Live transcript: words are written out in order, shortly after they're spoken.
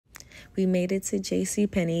We made it to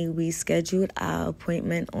JCPenney. We scheduled our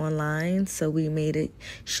appointment online, so we made it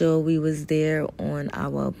sure we was there on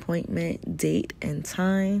our appointment date and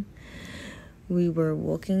time. We were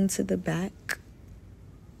walking to the back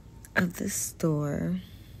of the store.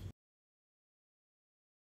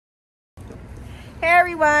 Hey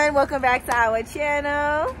everyone, welcome back to our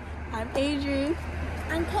channel. I'm Adrienne.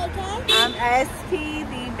 I'm KK. I'm SP,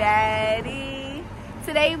 the baddie.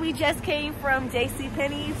 Today we just came from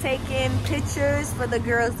JCPenney taking pictures for the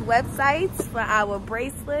girls' websites for our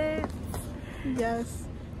bracelets. Yes.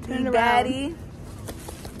 The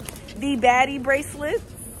baddie bracelets.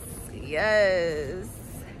 Yes.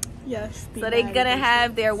 Yes. So they're gonna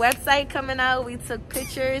have their website coming out. We took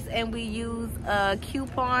pictures and we used a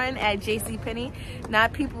coupon at JCPenney.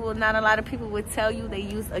 Not a lot of people would tell you they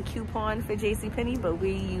use a coupon for JCPenney, but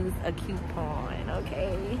we use a coupon.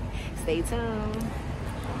 Okay, stay tuned.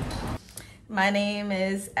 My name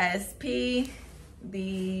is SP,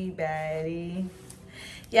 the baddie.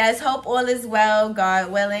 Yes, hope all is well,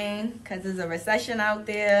 God willing, because there's a recession out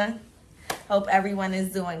there. Hope everyone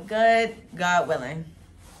is doing good, God willing.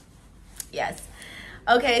 Yes.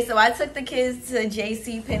 Okay, so I took the kids to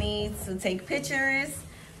JCPenney to take pictures.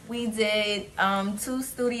 We did 2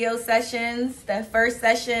 studio sessions. The first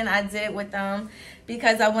session I did with them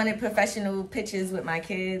because I wanted professional pictures with my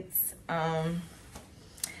kids.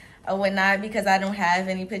 Or whatnot, because I don't have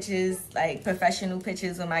any pictures, like professional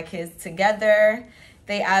pictures with my kids together.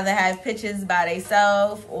 They either have pictures by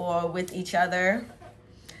themselves or with each other.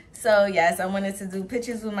 So yes, I wanted to do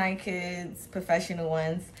pictures with my kids, professional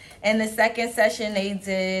ones. And the second session, they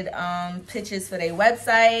did pictures for their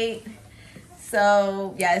website.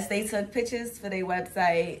 So yes, they took pictures for their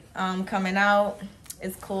website coming out.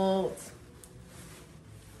 It's called,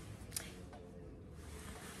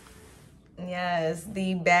 yes,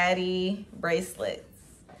 the baddie bracelets.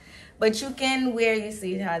 But you can wear, you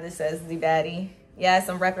see how this says the baddie. Yes,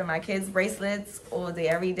 I'm repping my kids' bracelets all day,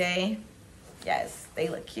 every day. Yes, they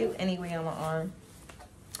look cute anyway on my arm,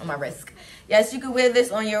 on my wrist. Yes, you can wear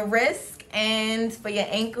this on your wrist and for your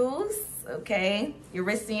ankles, okay? Your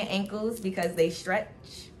wrists and your ankles because they stretch.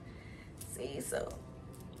 See, so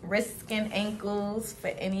wrists and ankles for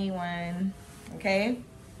anyone, okay?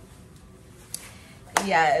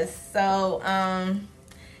 Yes, so,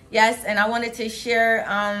 yes, and I wanted to share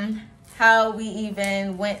how we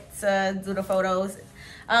even went to do the photos.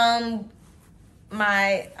 Someone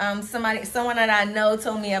that I know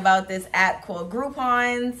told me about this app called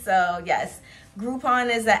Groupon. So yes, Groupon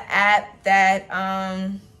is an app that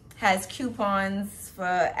has coupons for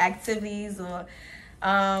activities or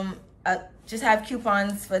just have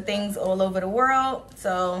coupons for things all over the world.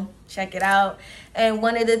 So check it out. And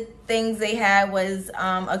one of the things they had was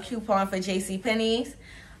a coupon for JCPenney's.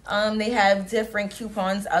 They have different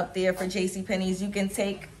coupons up there for JCPenney's. You can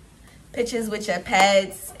take pictures with your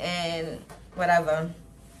pets and whatever.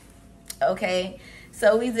 Okay,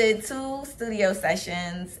 so we did 2 studio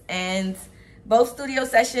sessions, and both studio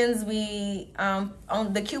sessions we on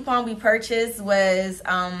the coupon we purchased was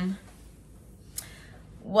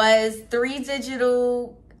 3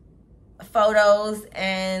 digital photos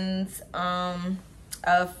and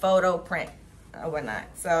a photo print or whatnot.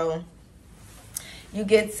 So you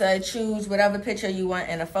get to choose whatever picture you want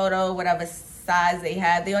in a photo, whatever size they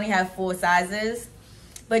have. They only have 4 sizes,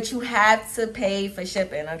 but you have to pay for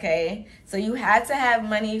shipping, okay? So you have to have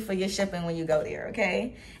money for your shipping when you go there,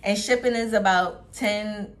 okay? And shipping is about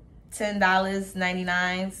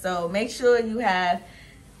 $10.99. So make sure you have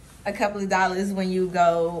a couple of dollars when you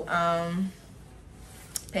go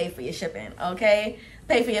pay for your shipping, okay?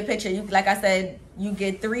 Pay for your picture. You, like I said, you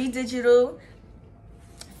get 3 digital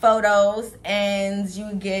photos and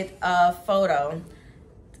you get a photo,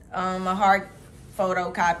 a hard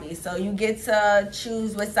photo copy. So you get to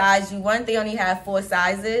choose what size you want. They only have 4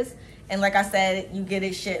 sizes, and like I said, you get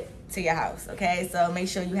it shipped to your house, okay? So make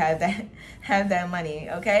sure you have that money,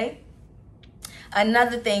 okay?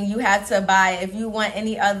 Another thing, you have to buy, if you want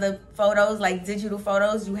any other photos, like digital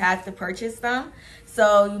photos, you have to purchase them.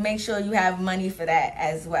 So you make sure you have money for that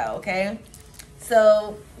as well, okay?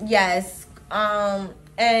 So yes,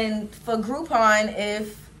 and for Groupon,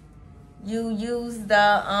 if you use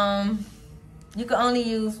the you can only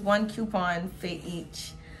use 1 coupon for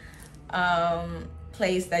each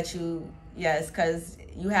place that you, yes, because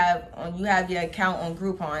you have your account on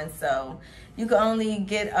Groupon, so you can only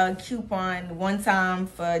get a coupon 1 time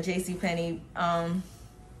for JCPenney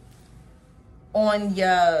on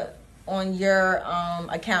your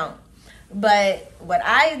account. But what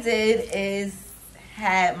I did is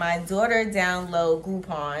had my daughter download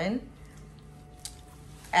Groupon,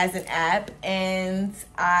 as an app, and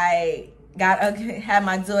I had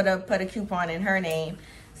my daughter put a coupon in her name.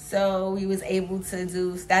 So we was able to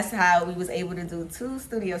do, that's how we was able to do 2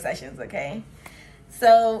 studio sessions, okay?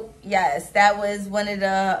 So yes, that was one of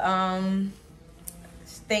the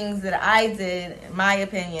things that I did, in my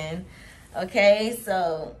opinion. Okay,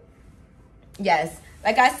 so yes,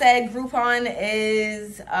 like I said, Groupon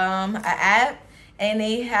is an app, and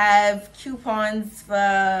they have coupons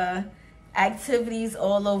for activities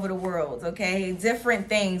all over the world. Okay, different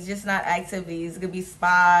things, just not activities. It could be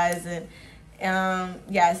spas and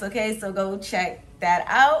yes. Okay, so go check that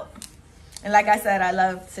out. And like I said, I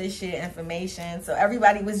love to share information. So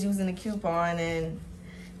everybody was using the coupon, and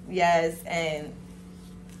yes, and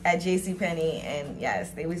at JCPenney, and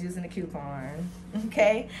yes, they was using the coupon.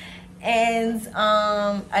 Okay, and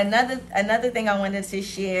another thing I wanted to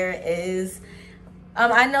share is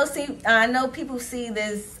I know people see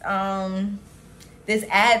this this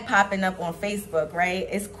ad popping up on Facebook, right?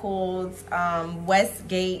 It's called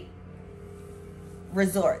Westgate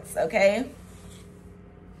Resorts. Okay,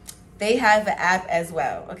 they have an app as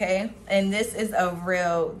well, okay? And this is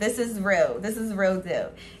real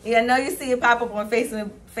deal. Yeah, I know you see it pop up on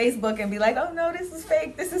Facebook and be like, oh no, this is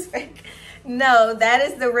fake. No, that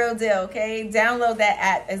is the real deal, okay? Download that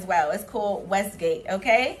app as well. It's called Westgate,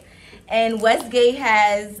 okay? And Westgate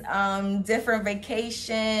has different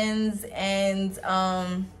vacations and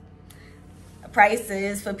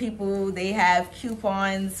prices for people. They have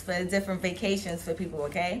coupons for different vacations for people,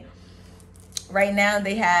 okay? Right now,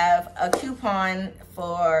 they have a coupon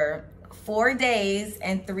for 4 days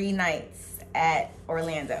and 3 nights at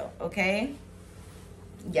Orlando, okay?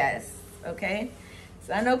 Yes, okay?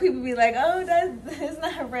 So I know people be like, oh, that's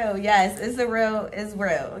not real. Yes, it's real,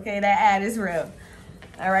 okay? That ad is real,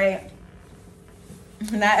 all right?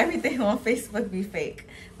 Not everything on Facebook be fake.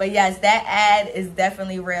 But yes, that ad is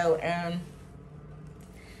definitely real. And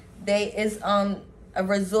is a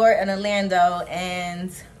resort in Orlando,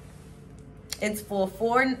 and it's for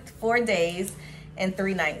 4 days and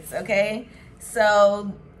 3 nights, okay?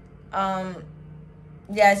 So,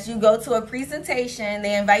 yes, you go to a presentation.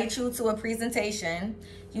 They invite you to a presentation.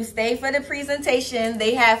 You stay for the presentation.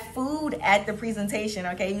 They have food at the presentation,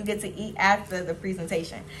 okay? You get to eat after the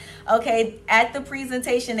presentation. Okay, at the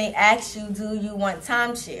presentation, they ask you, do you want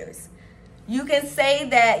timeshares? You can say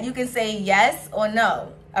yes or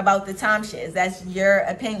no about the timeshares. That's your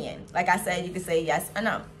opinion. Like I said, you can say yes or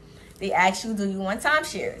no. They ask you, do you want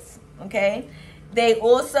timeshares? Okay. They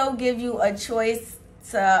also give you a choice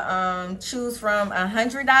to choose from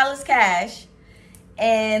 $100 cash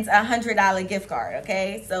and $100 gift card.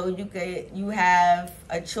 Okay. So you have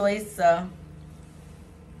a choice to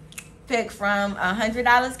pick from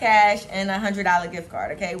 $100 cash and $100 gift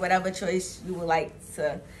card. Okay. Whatever choice you would like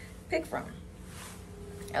to pick from.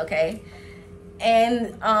 Okay.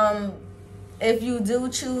 And if you do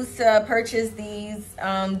choose to purchase these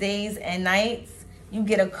days and nights, you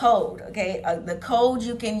get a code, okay? The code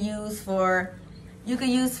you can use for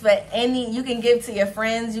any, you can give to your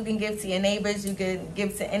friends, you can give to your neighbors, you can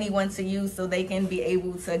give to anyone to use so they can be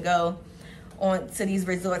able to go on to these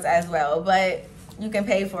resorts as well. But you can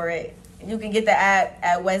pay for it. You can get the app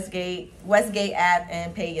at Westgate app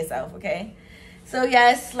and pay yourself, okay? So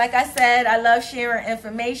yes, like I said, I love sharing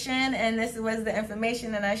information, and this was the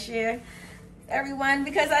information that I share everyone,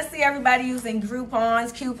 because I see everybody using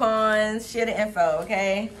Groupons, coupons, share the info,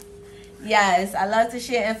 okay? Yes, I love to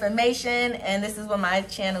share information, and this is what my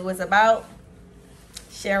channel was about,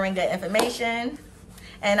 sharing good information.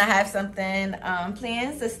 And I have something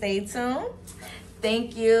planned, so stay tuned.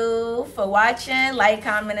 Thank you for watching. Like,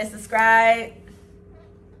 comment, and subscribe.